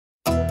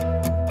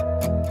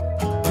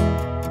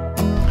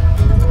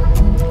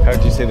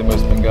How'd you say the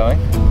move's been going?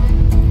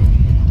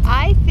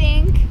 I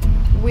think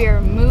we're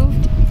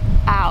moved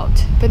out,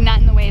 but not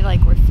in the way like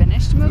we're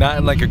finished moving. Not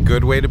in like a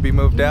good way to be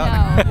moved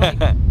out? No, like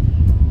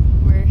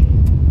we're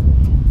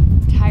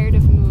tired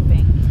of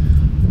moving.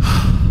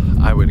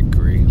 I would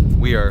agree.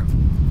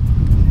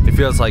 It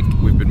feels like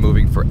we've been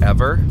moving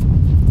forever,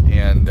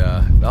 and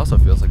it also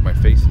feels like my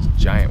face is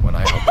giant when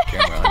I hold the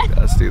camera like that.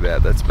 Let's do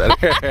that, that's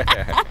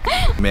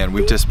better. Man,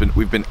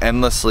 we've been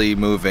endlessly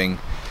moving,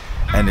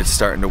 and it's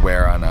starting to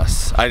wear on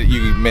us.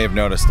 You may have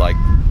noticed like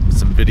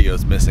some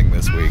videos missing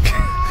this week.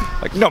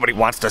 Like nobody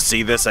wants to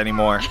see this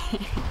anymore.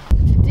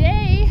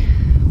 Today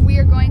we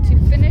are going to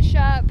finish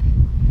up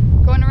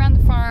going around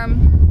the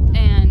farm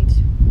and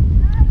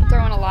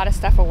throwing a lot of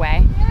stuff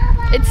away.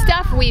 It's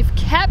stuff we've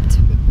kept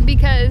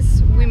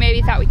because we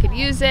maybe thought we could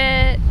use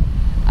it.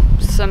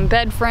 Some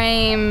bed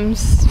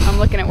frames. I'm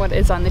looking at what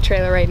is on the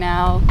trailer right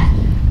now.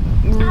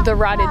 The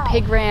rotted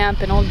pig ramp,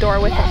 an old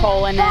door with a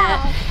hole in it.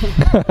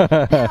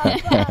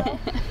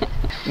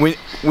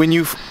 When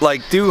you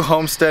like do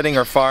homesteading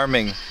or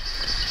farming,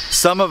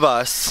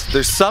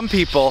 there's some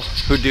people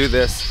who do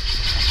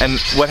this, and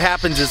what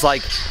happens is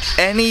like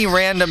any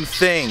random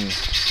thing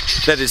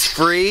that is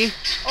free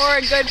or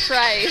a good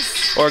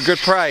price,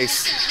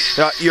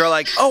 you're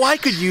like, oh, I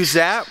could use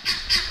that.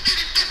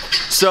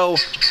 So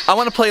I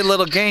want to play a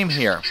little game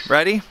here.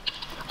 Ready?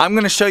 I'm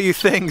going to show you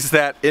things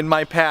that in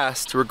my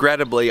past,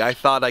 regrettably, I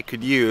thought I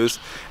could use,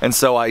 and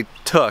so I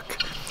took.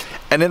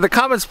 And in the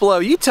comments below,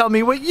 you tell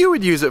me what you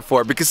would use it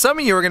for, because some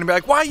of you are going to be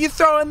like, why are you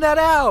throwing that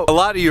out? A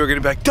lot of you are going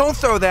to be like, don't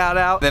throw that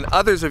out. Then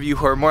others of you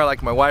who are more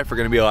like my wife are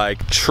going to be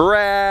like,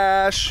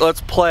 trash.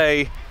 Let's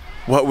play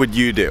What Would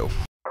You Do?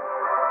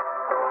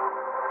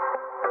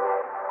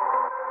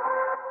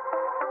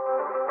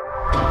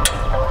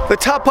 The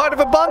top part of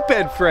a bunk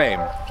bed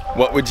frame.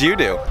 What would you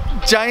do?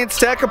 Giant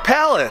stack of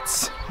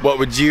pallets. What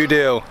would you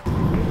do?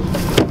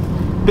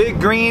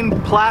 Big green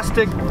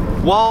plastic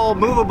wall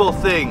movable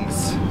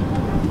things.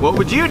 What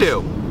would you do?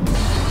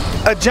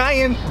 A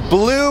giant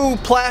blue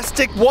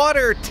plastic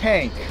water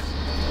tank.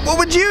 What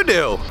would you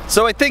do?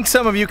 So I think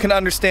some of you can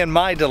understand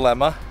my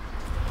dilemma.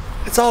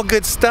 It's all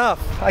good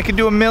stuff. I could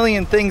do a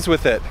million things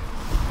with it.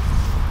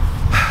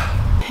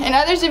 And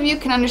others of you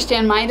can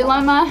understand my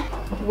dilemma,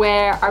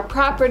 where our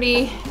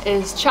property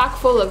is chock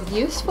full of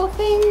useful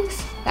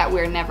things that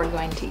we're never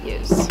going to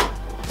use.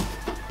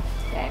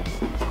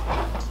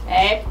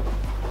 Babe.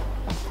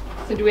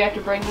 So do we have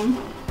to bring them?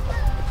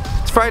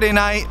 It's Friday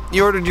night,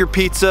 you ordered your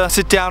pizza,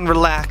 sit down,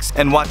 relax,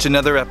 and watch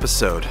another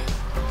episode.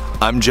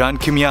 I'm John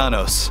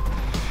Kimianos.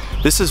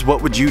 This is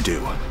What Would You Do?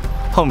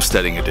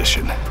 Homesteading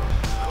Edition.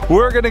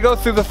 We're gonna go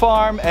through the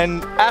farm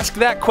and ask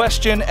that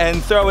question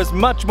and throw as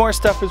much more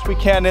stuff as we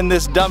can in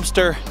this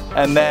dumpster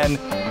and then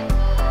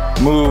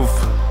move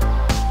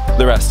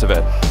the rest of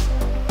it.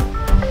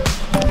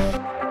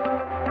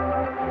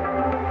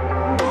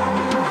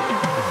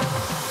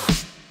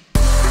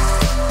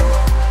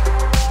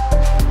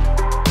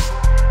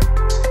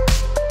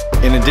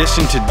 In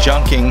addition to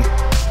junking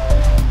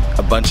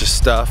a bunch of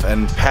stuff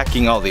and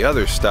packing all the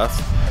other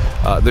stuff,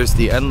 there's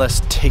the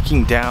endless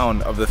taking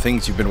down of the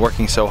things you've been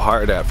working so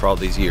hard at for all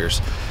these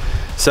years.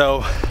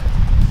 So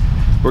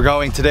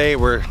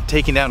we're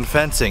taking down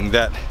fencing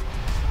that,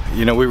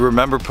 you know, we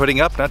remember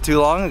putting up not too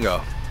long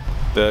ago.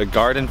 The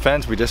garden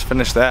fence, we just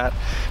finished that.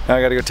 Now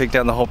I gotta go take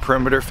down the whole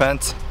perimeter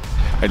fence.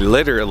 I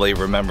literally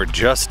remember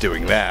just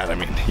doing that. I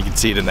mean, you can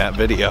see it in that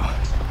video.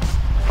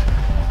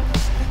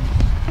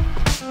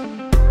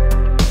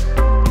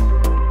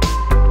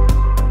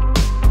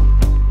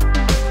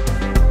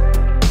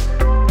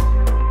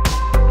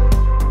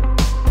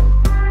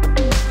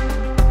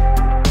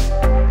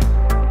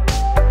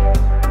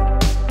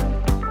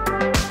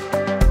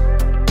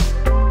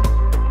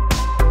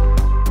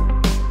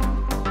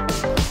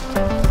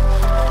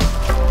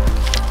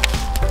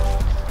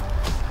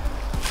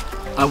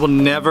 I will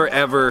never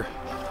ever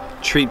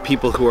treat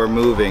people who are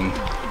moving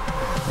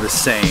the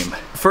same.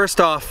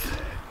 First off,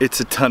 it's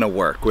a ton of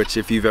work, which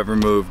if you've ever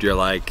moved, you're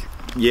like,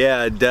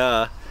 yeah,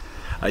 duh.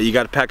 You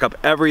gotta pack up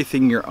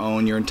everything you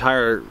own, your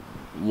entire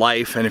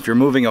life, and if you're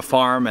moving a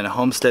farm and a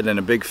homestead and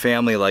a big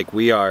family like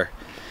we are,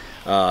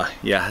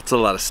 yeah, it's a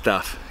lot of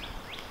stuff.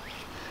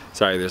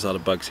 Sorry, there's a lot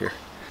of bugs here.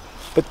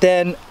 But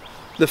then,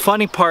 the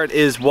funny part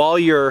is while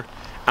you're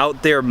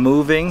out there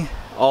moving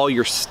all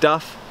your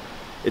stuff,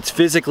 it's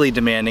physically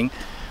demanding,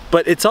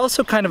 but it's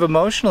also kind of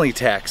emotionally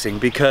taxing,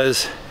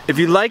 because if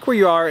you like where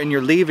you are and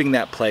you're leaving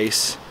that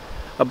place,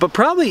 but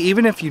probably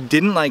even if you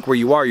didn't like where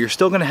you are, you're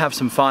still gonna have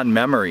some fond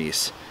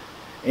memories.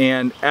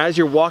 And as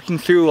you're walking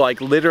through, like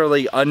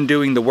literally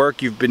undoing the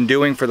work you've been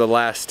doing for the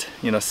last,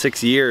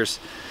 6 years,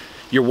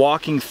 you're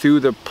walking through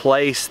the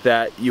place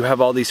that you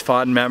have all these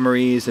fond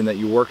memories and that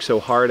you work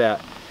so hard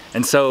at.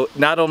 And so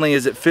not only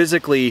is it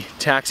physically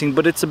taxing,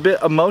 but it's a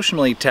bit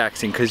emotionally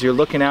taxing, because you're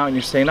looking out and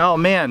you're saying, oh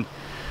man,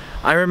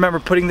 I remember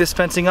putting this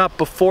fencing up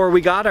before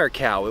we got our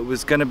cow. It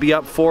was gonna be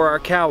up for our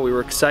cow. We were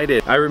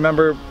excited. I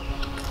remember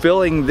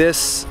filling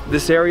this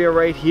area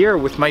right here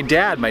with my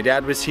dad. My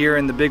dad was here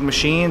in the big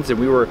machines and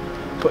we were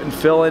putting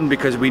fill in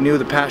because we knew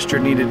the pasture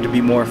needed to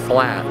be more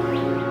flat.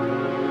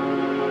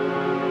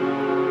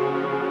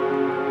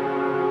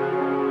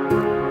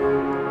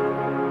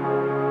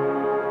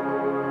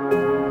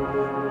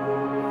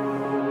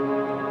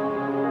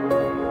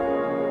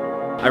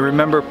 I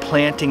remember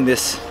planting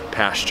this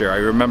pasture. I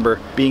remember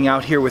being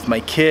out here with my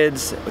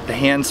kids with the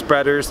hand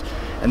spreaders,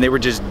 and they were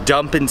just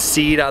dumping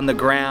seed on the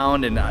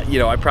ground, and you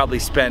know, I probably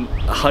spent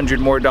 $100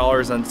 more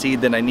on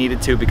seed than I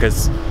needed to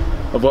because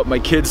of what my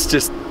kids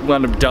just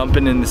wound up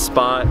dumping in the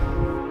spot.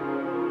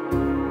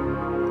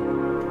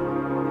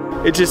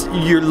 It just,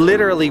 you're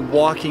literally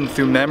walking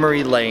through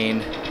memory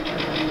lane,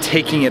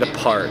 taking it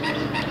apart,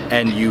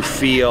 and you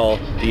feel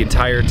the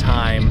entire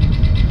time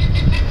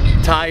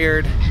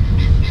tired,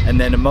 and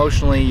then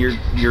emotionally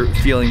you're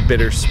feeling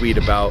bittersweet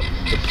about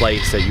the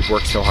place that you've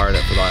worked so hard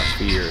at for the last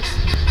few years.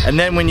 And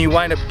then when you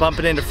wind up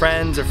bumping into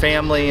friends or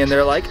family and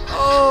they're like,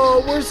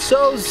 oh, we're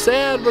so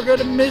sad, we're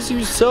gonna miss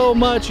you so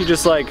much, you're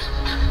just like,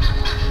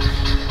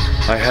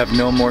 I have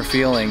no more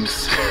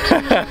feelings.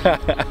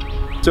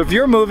 So if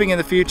you're moving in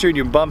the future and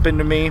you bump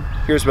into me,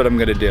 here's what I'm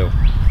gonna do.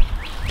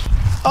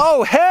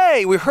 Oh,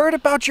 hey, we heard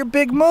about your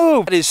big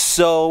move. That is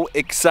so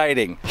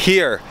exciting.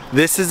 Here,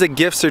 this is a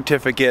gift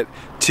certificate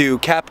to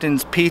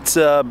Captain's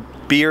Pizza,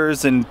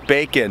 Beers, and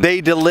Bacon. They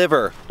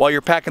deliver while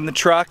you're packing the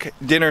truck.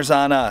 Dinner's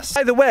on us.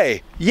 By the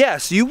way,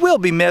 yes, you will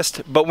be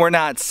missed, but we're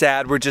not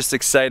sad. We're just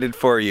excited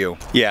for you.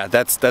 Yeah,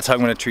 that's how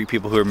I'm gonna treat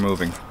people who are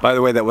moving. By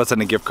the way, that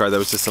wasn't a gift card, that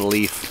was just a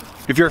leaf.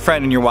 If you're a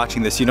friend and you're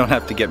watching this, you don't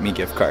have to get me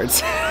gift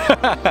cards.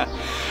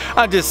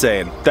 I'm just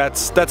saying,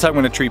 that's how I'm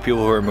gonna treat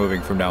people who are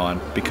moving from now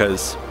on,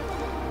 because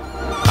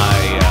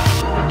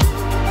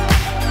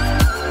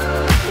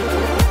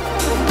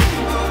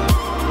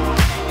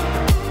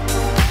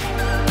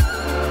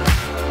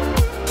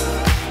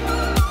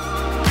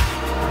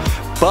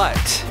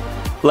But,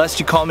 lest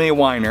you call me a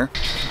whiner,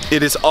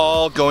 it is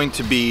all going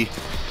to be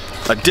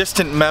a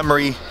distant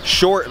memory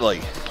shortly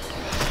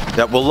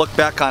that we'll look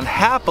back on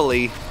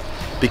happily,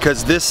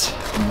 because this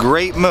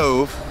great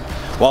move,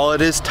 while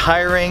it is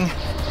tiring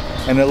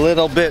and a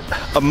little bit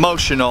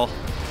emotional,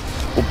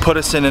 will put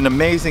us in an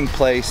amazing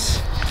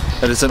place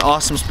that is an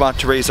awesome spot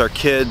to raise our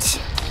kids,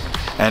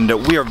 and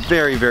we are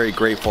very, very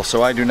grateful.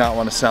 So I do not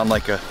want to sound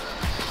like a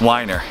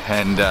whiner,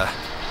 and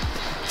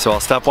so I'll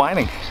stop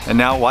whining. And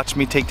now watch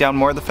me take down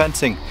more of the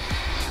fencing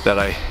that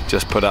I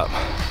just put up.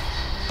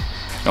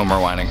 No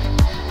more whining.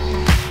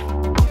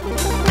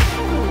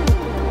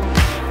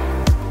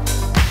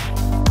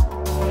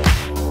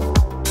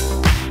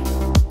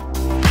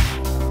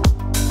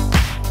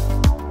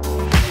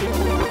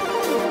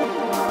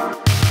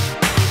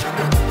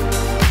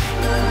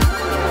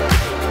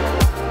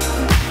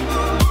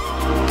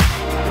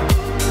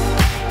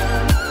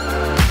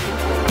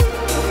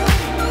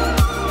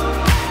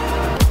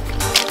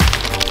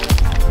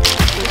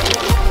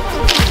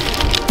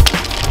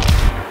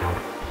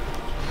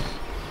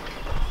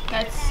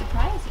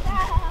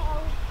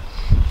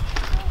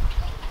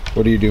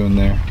 What are you doing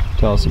there?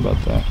 Tell us about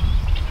that.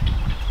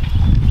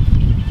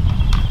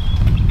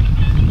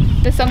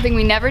 This is something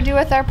we never do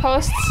with our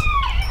posts,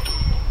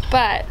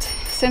 but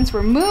since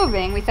we're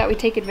moving, we thought we'd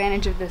take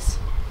advantage of this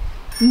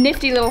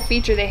nifty little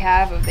feature they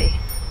have of they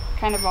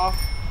kind of all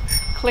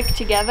click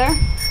together.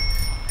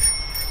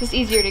 Just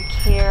easier to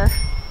care.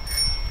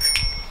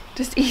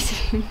 Just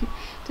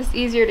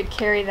easier to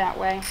carry that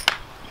way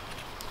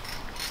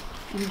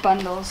in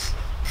bundles.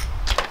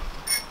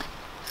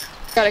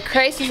 Got a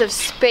crisis of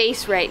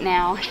space right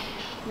now.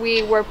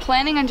 We were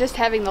planning on just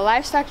having the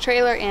livestock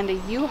trailer and a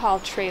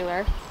U-Haul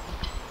trailer,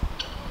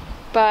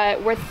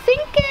 but we're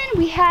thinking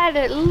we had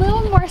a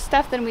little more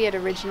stuff than we had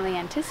originally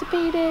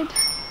anticipated,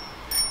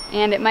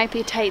 and it might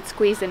be tight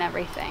squeezing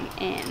everything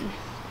in.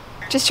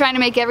 Just trying to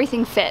make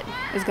everything fit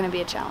is going to be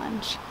a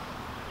challenge.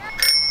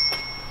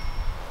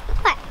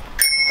 Bye.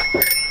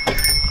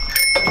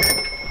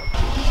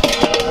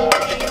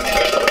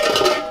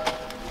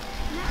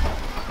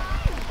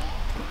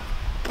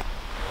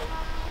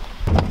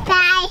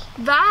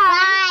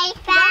 Bye.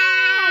 Bye.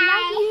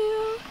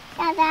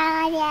 I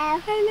love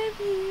you. I love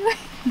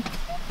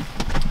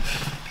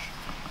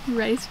you.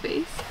 Rice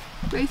face.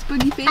 Rice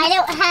boogie face. I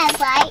don't have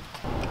light.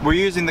 We're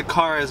using the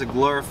car as a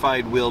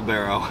glorified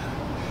wheelbarrow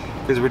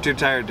because we're too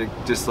tired to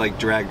just like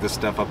drag this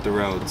stuff up the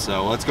road.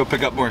 So let's go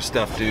pick up more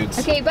stuff, dudes.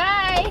 Okay,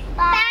 bye.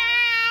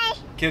 Bye.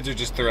 Kids are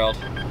just thrilled.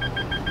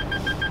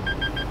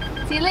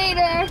 See you later.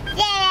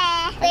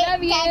 Yeah. I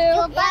love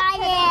you.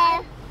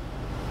 Bye.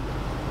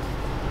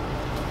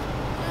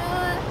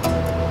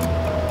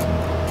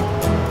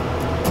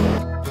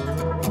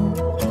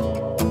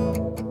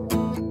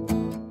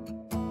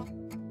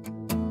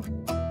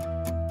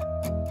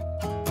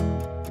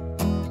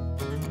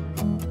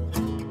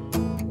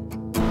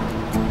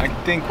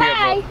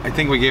 I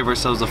think we gave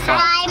ourselves a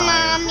flat Hi,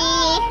 tire.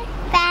 Mommy.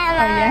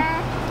 Bye, Oh,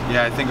 yeah?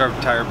 Yeah, I think our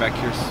tire back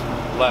here's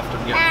left.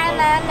 I'm getting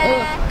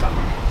close.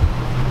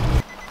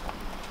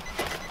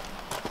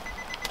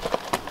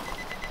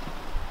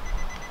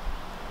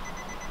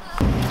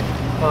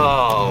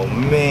 Oh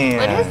man.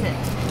 What is it?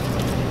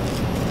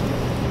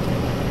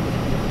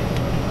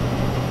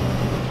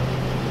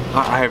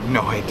 I have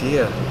no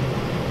idea.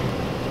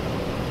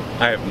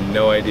 I have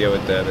no idea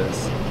what that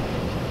is.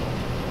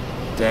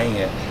 Dang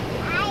it.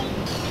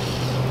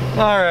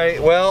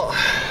 Alright, well,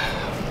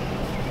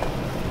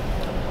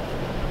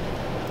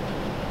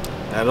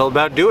 that'll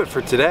about do it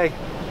for today.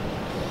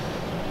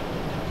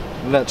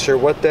 I'm not sure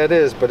what that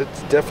is, but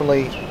it's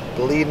definitely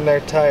bleeding our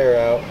tire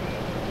out.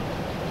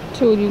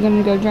 So you're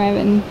gonna go drive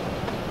it and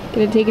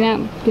get it taken out,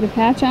 get a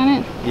patch on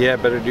it? Yeah,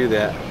 better do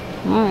that.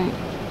 Alright.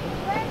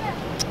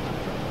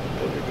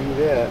 Better do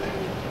that.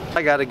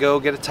 I gotta go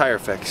get a tire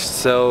fixed,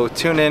 so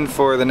tune in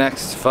for the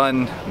next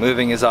fun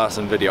Moving is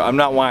Awesome video. I'm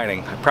not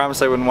whining. I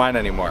promised I wouldn't whine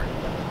anymore.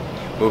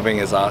 Moving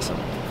is awesome.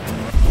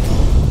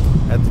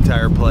 At the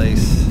tire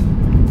place.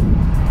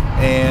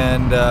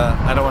 And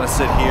I don't want to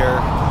sit here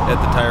at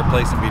the tire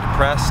place and be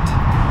depressed.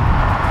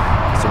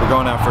 So we're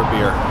going out for a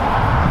beer.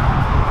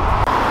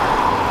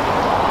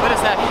 What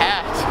is that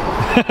hat?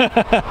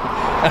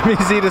 Let me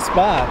see the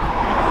spot.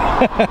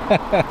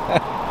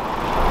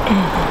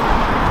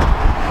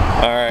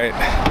 Alright.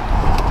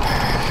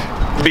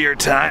 Beer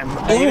time.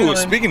 Ooh,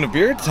 speaking of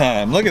beer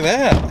time, look at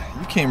that.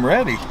 You came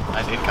ready.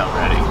 I did come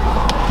ready.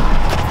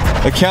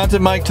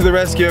 Accountant Mike to the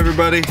rescue,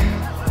 everybody.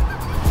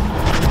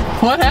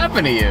 What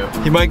happened to you?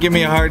 He might give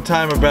me a hard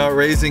time about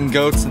raising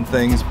goats and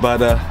things,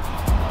 but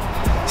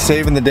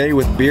saving the day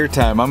with beer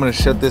time. I'm gonna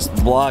shut this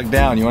vlog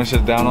down. You wanna shut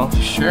it down, Al?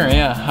 Sure,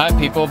 yeah. Hi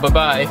people,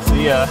 bye-bye.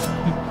 See ya.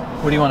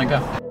 Where do you wanna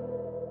go?